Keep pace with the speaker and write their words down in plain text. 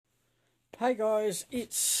Hey guys,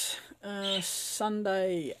 it's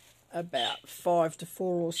Sunday about 5 to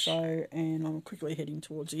 4 or so, and I'm quickly heading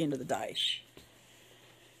towards the end of the day.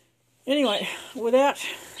 Anyway, without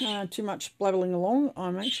too much blabbering along,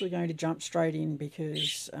 I'm actually going to jump straight in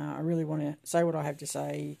because I really want to say what I have to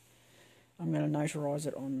say. I'm going to notarise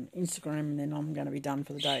it on Instagram and then I'm going to be done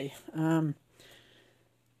for the day.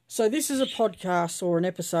 So this is a podcast or an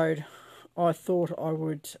episode I thought I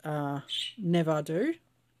would never do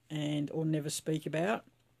or never speak about.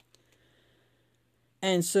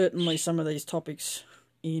 And certainly some of these topics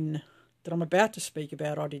that I'm about to speak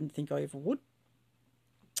about, I didn't think I ever would.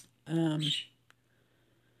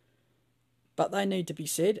 But they need to be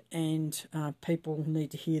said, and people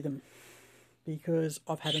need to hear them because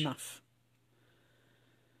I've had enough.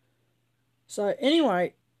 So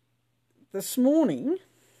anyway, this morning,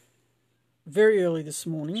 very early this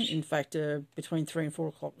morning, in fact between 3 and 4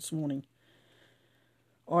 o'clock this morning,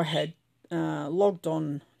 I had logged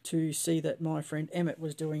on to see that my friend Emmett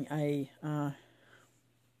was doing a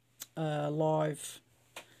live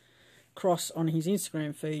cross on his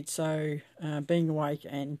Instagram feed. So being awake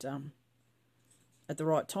and at the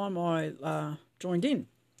right time, I joined in.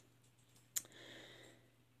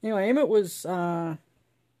 Anyway, Emmett was, at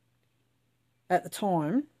the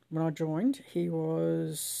time when I joined, he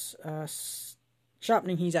was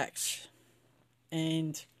sharpening his axe.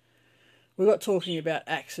 And we got talking about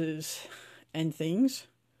axes and things.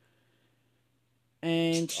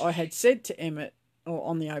 And I had said to Emmett, or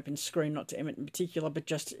on the open screen, not to Emmett in particular, but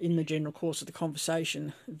just in the general course of the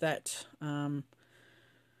conversation, that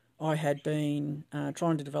I had been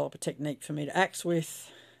trying to develop a technique for me to axe with,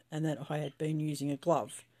 and that I had been using a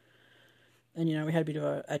glove. And, we had a bit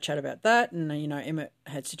of a chat about that, and, Emmett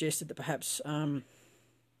had suggested that perhaps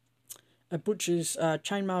a butcher's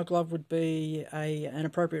chainmail glove would be an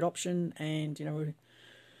appropriate option, and, we're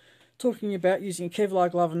talking about using a Kevlar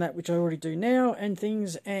glove and that, which I already do now, and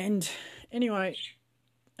things. And anyway,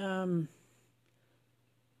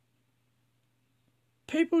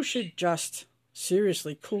 people should just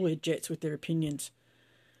seriously cool their jets with their opinions,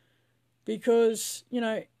 because,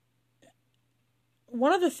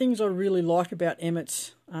 one of the things I really like about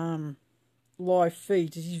Emmett's live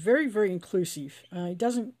feeds is he's very, very inclusive. He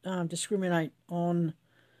doesn't discriminate on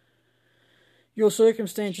your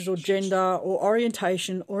circumstances or gender or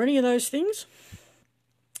orientation or any of those things.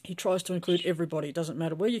 He tries to include everybody. It doesn't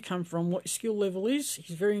matter where you come from, what your skill level is.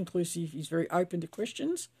 He's very inclusive. He's very open to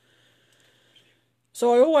questions.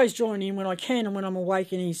 So I always join in when I can and when I'm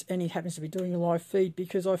awake and he happens to be doing a live feed,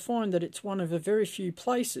 because I find that it's one of the very few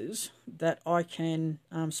places that I can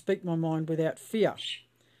speak my mind without fear.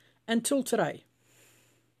 Until today.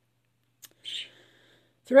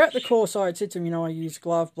 Throughout the course, I had said to him, I use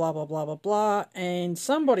glove, blah, blah, blah, blah, blah. And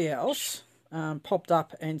somebody else popped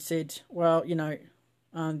up and said, well,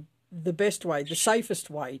 the best way, the safest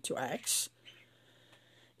way to axe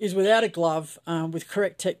is without a glove, with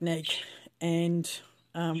correct technique, and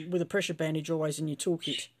with a pressure bandage always in your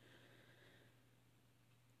toolkit.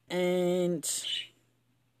 And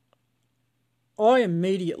I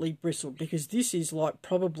immediately bristled, because this is like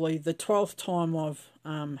probably the 12th time I've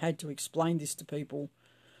had to explain this to people,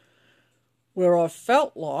 where I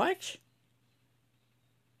felt like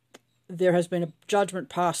there has been a judgment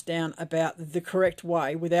passed down about the correct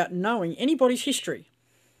way without knowing anybody's history.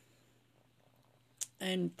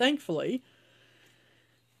 And thankfully,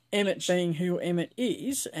 Emmett being who Emmett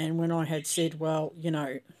is, and when I had said, well,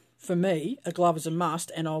 for me, a glove is a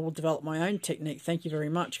must and I will develop my own technique, thank you very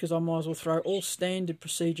much, because I might as well throw all standard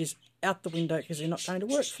procedures out the window because they're not going to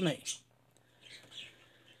work for me.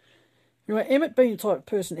 Anyway, Emmett, being the type of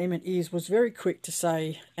person Emmett is, was very quick to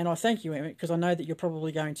say, and I thank you, Emmett, because I know that you're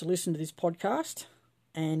probably going to listen to this podcast,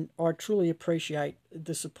 and I truly appreciate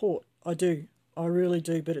the support. I do. I really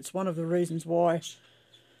do, but it's one of the reasons why,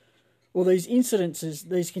 these incidences,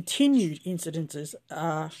 these continued incidences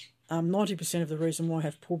are 90% of the reason why I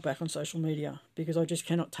have pulled back on social media, because I just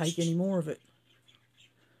cannot take any more of it.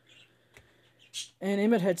 And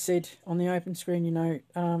Emmett had said on the open screen,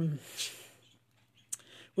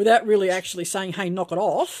 without really actually saying, hey, knock it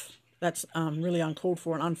off, that's really uncalled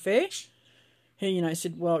for and unfair. He,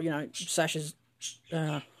 said, well, Sasha's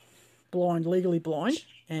blind, legally blind,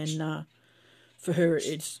 and for her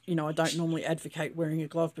it's, I don't normally advocate wearing a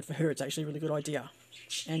glove, but for her it's actually a really good idea.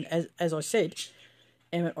 And as I said,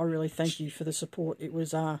 Emmett, I really thank you for the support. It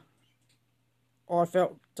was, I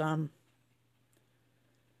felt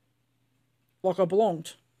like I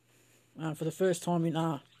belonged for the first time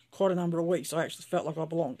in quite a number of weeks. I actually felt like I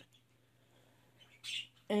belonged.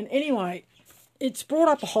 And anyway, it's brought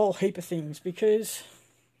up a whole heap of things, because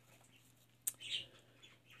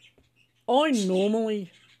I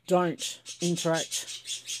normally don't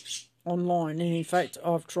interact online, and in fact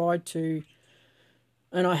I've tried to,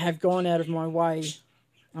 and I have gone out of my way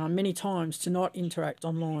many times to not interact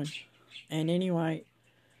online. And anyway,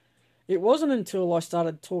 it wasn't until I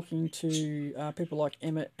started talking to people like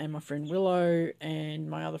Emmett and my friend Willow and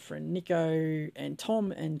my other friend Nico and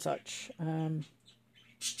Tom and such,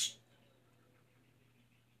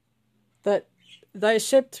 that they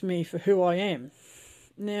accept me for who I am.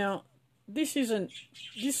 Now, this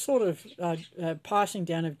sort of passing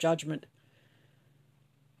down of judgment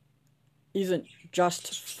isn't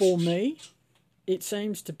just for me. It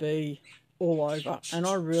seems to be all over, and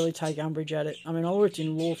I really take umbrage at it. I mean, I worked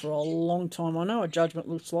in law for a long time. I know what judgment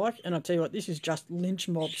looks like, and I'll tell you what, this is just lynch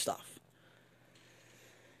mob stuff.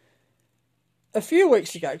 A few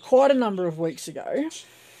weeks ago, quite a number of weeks ago,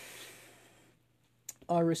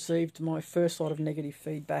 I received my first lot of negative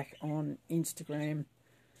feedback on Instagram,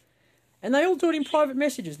 and they all do it in private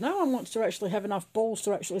messages. No one wants to actually have enough balls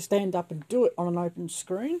to actually stand up and do it on an open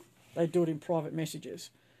screen. They do it in private messages.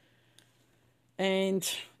 And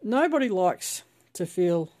nobody likes to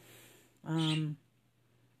feel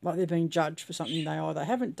like they're being judged for something they either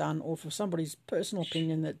haven't done or for somebody's personal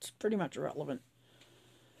opinion that's pretty much irrelevant.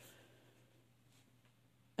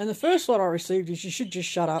 And the first lot I received is, you should just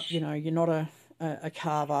shut up. You know, you're not a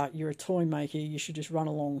carver, you're a toy maker, you should just run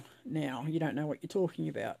along now. You don't know what you're talking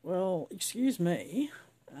about. Well, excuse me.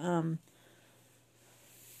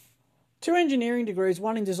 2 engineering degrees,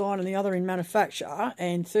 one in design and the other in manufacture,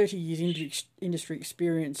 and 30 years industry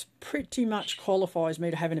experience pretty much qualifies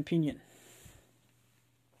me to have an opinion.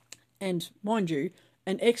 And mind you,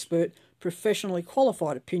 an expert, professionally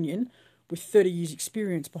qualified opinion with 30 years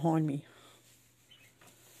experience behind me.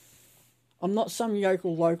 I'm not some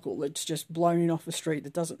yokel local that's just blown in off the street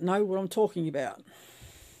that doesn't know what I'm talking about.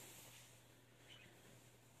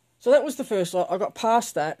 So that was the first lot. I got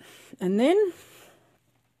past that, and then,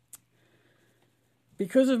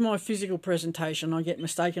 because of my physical presentation, I get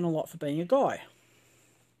mistaken a lot for being a guy.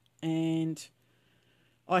 And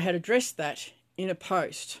I had addressed that in a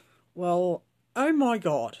post. Well, oh my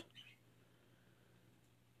God.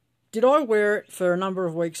 Did I wear it for a number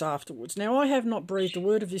of weeks afterwards? Now, I have not breathed a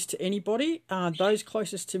word of this to anybody. Those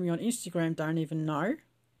closest to me on Instagram don't even know.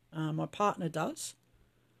 My partner does.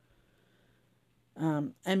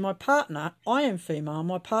 And my partner, I am female.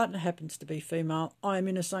 My partner happens to be female. I am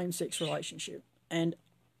in a same-sex relationship. And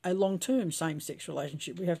a long-term same-sex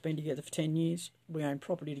relationship. We have been together for 10 years. We own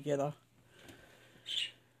property together.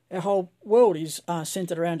 Our whole world is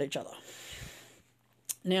centred around each other.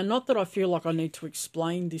 Now, not that I feel like I need to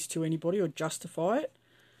explain this to anybody or justify it.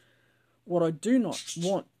 What I do not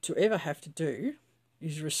want to ever have to do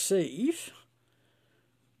is receive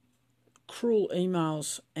cruel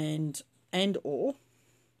emails and or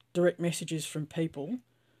direct messages from people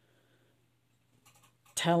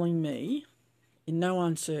telling me in no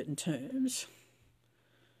uncertain terms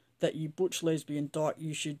that you butch lesbian dot,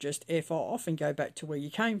 you should just F off and go back to where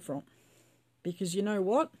you came from. Because you know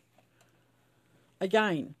what?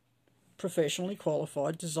 Again, professionally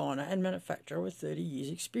qualified designer and manufacturer with 30 years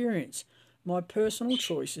experience. My personal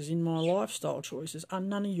choices in my lifestyle choices are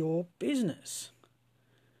none of your business.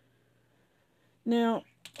 Now,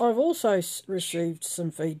 I've also received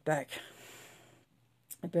some feedback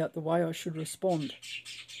about the way I should respond,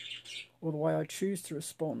 or the way I choose to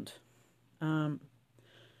respond. And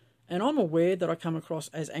I'm aware that I come across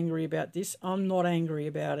as angry about this. I'm not angry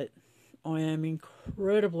about it. I am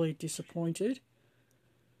incredibly disappointed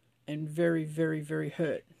and very, very, very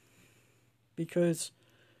hurt, because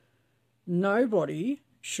nobody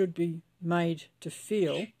should be made to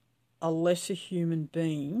feel a lesser human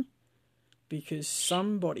being because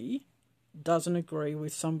somebody doesn't agree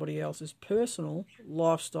with somebody else's personal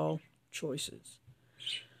lifestyle choices.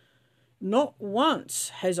 Not once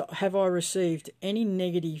have I received any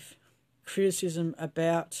negative criticism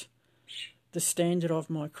about the standard of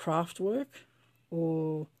my craft work,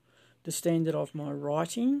 or the standard of my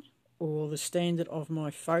writing, or the standard of my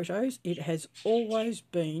photos. It has always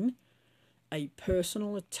been a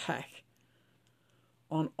personal attack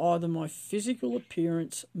on either my physical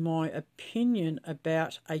appearance, my opinion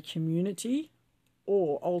about a community,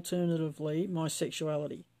 or alternatively my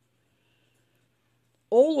sexuality.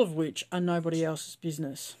 All of which are nobody else's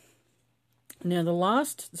business. Now,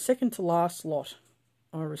 the second to last lot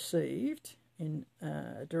I received in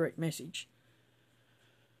a direct message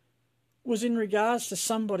was in regards to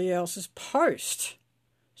somebody else's post,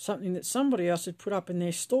 something that somebody else had put up in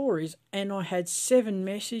their stories, and I had 7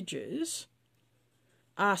 messages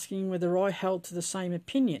asking whether I held to the same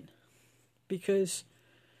opinion. Because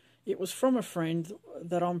It was from a friend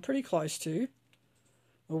that I'm pretty close to,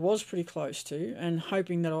 or was pretty close to, and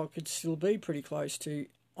hoping that I could still be pretty close to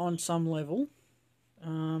on some level,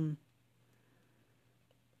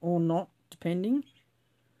 or not, depending.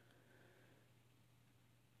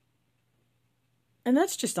 And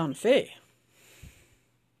that's just unfair.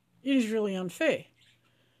 It is really unfair.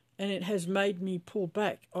 And it has made me pull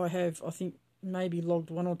back. I have, I think, maybe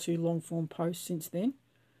logged 1 or 2 long-form posts since then.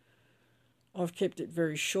 I've kept it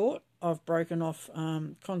very short. I've broken off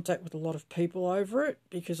contact with a lot of people over it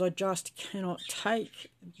because I just cannot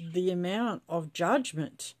take the amount of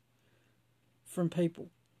judgment from people.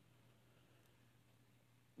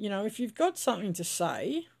 You know, if you've got something to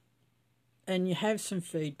say and you have some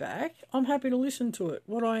feedback, I'm happy to listen to it.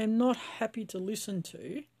 What I am not happy to listen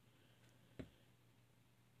to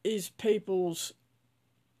is people's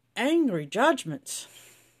angry judgments.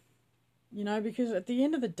 You know, because at the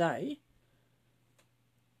end of the day,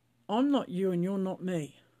 I'm not you and you're not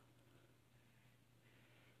me.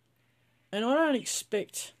 And I don't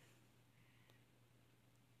expect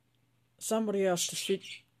somebody else to fit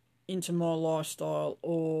into my lifestyle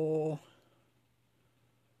or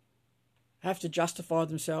have to justify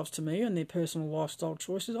themselves to me and their personal lifestyle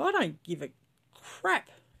choices. I don't give a crap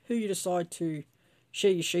who you decide to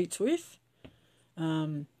share your sheets with,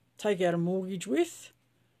 take out a mortgage with,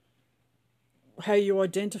 how you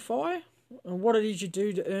identify, and what it is you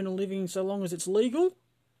do to earn a living so long as it's legal.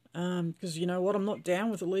 Because you know what, I'm not down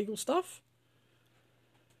with illegal stuff.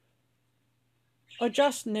 I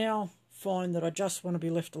just now find that I just want to be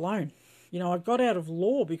left alone. You know, I got out of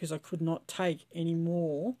law because I could not take any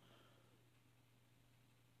more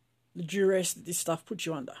the duress that this stuff puts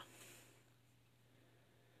you under.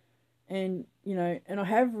 And, you know, and I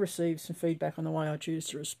have received some feedback on the way I choose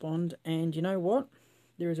to respond. And you know what?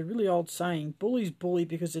 There is a really old saying, bullies bully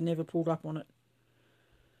because they're never pulled up on it.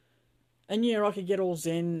 And yeah, I could get all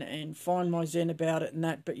zen and find my zen about it and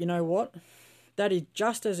that, but you know what? That is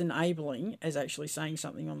just as enabling as actually saying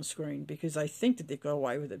something on the screen because they think that they've got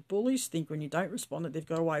away with it. Bullies think when you don't respond that they've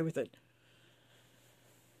got away with it.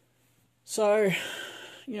 So,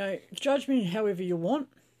 you know, judge me however you want.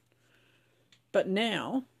 But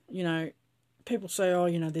now, you know, people say, oh,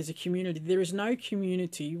 you know, there's a community. There is no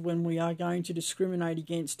community when we are going to discriminate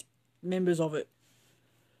against members of it.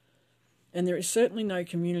 And there is certainly no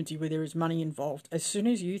community where there is money involved. As soon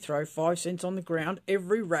as you throw 5 cents on the ground,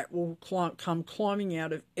 every rat will come climbing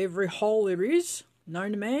out of every hole there is,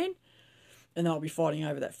 known to man, and they'll be fighting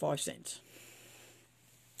over that 5 cents.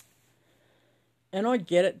 And I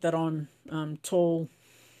get it that I'm tall,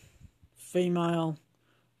 female,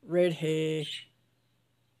 red hair,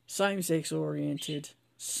 same-sex oriented,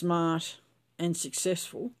 smart, and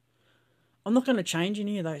successful. I'm not going to change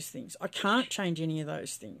any of those things. I can't change any of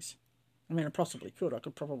those things. I mean, I possibly could. I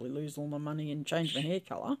could probably lose all my money and change my hair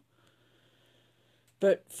colour.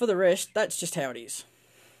 But for the rest, that's just how it is.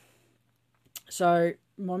 So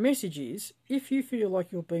my message is, if you feel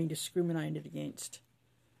like you're being discriminated against,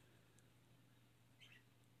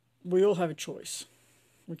 we all have a choice.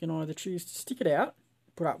 We can either choose to stick it out,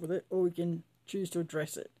 put up with it, or we can choose to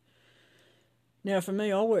address it. Now, for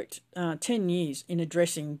me, I worked 10 years in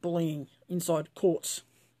addressing bullying inside courts.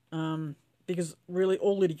 Because really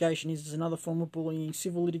all litigation is another form of bullying.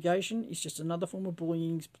 Civil litigation is just another form of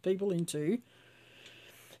bullying people into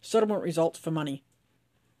settlement results for money.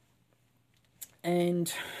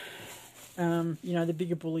 And, you know, the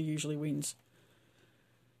bigger bully usually wins.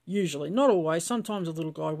 Usually. Not always. Sometimes a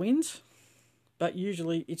little guy wins. But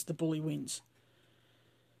usually it's the bully wins.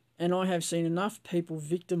 And I have seen enough people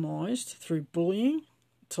victimised through bullying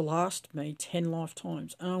to last me 10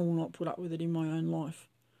 lifetimes. And I will not put up with it in my own life.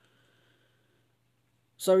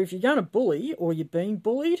 So if you're going to bully or you're being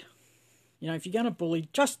bullied, you know, if you're going to bully,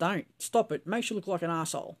 just don't. Stop it. Makes you look like an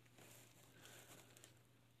arsehole.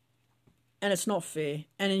 And it's not fair.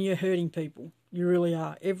 And then you're hurting people. You really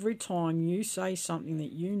are. Every time you say something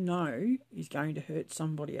that you know is going to hurt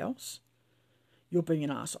somebody else, you're being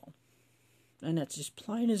an arsehole. And that's just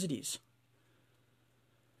plain as it is.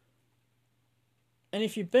 And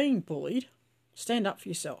if you're being bullied, stand up for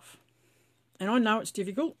yourself. And I know it's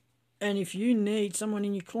difficult. And if you need someone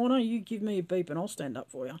in your corner, you give me a beep and I'll stand up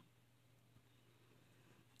for you.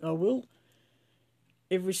 I will.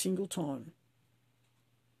 Every single time.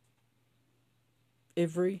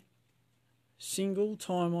 Every single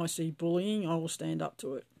time I see bullying, I will stand up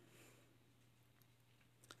to it.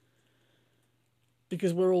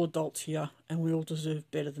 Because we're all adults here and we all deserve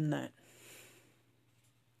better than that.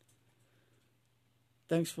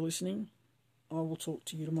 Thanks for listening. I will talk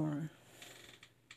to you tomorrow.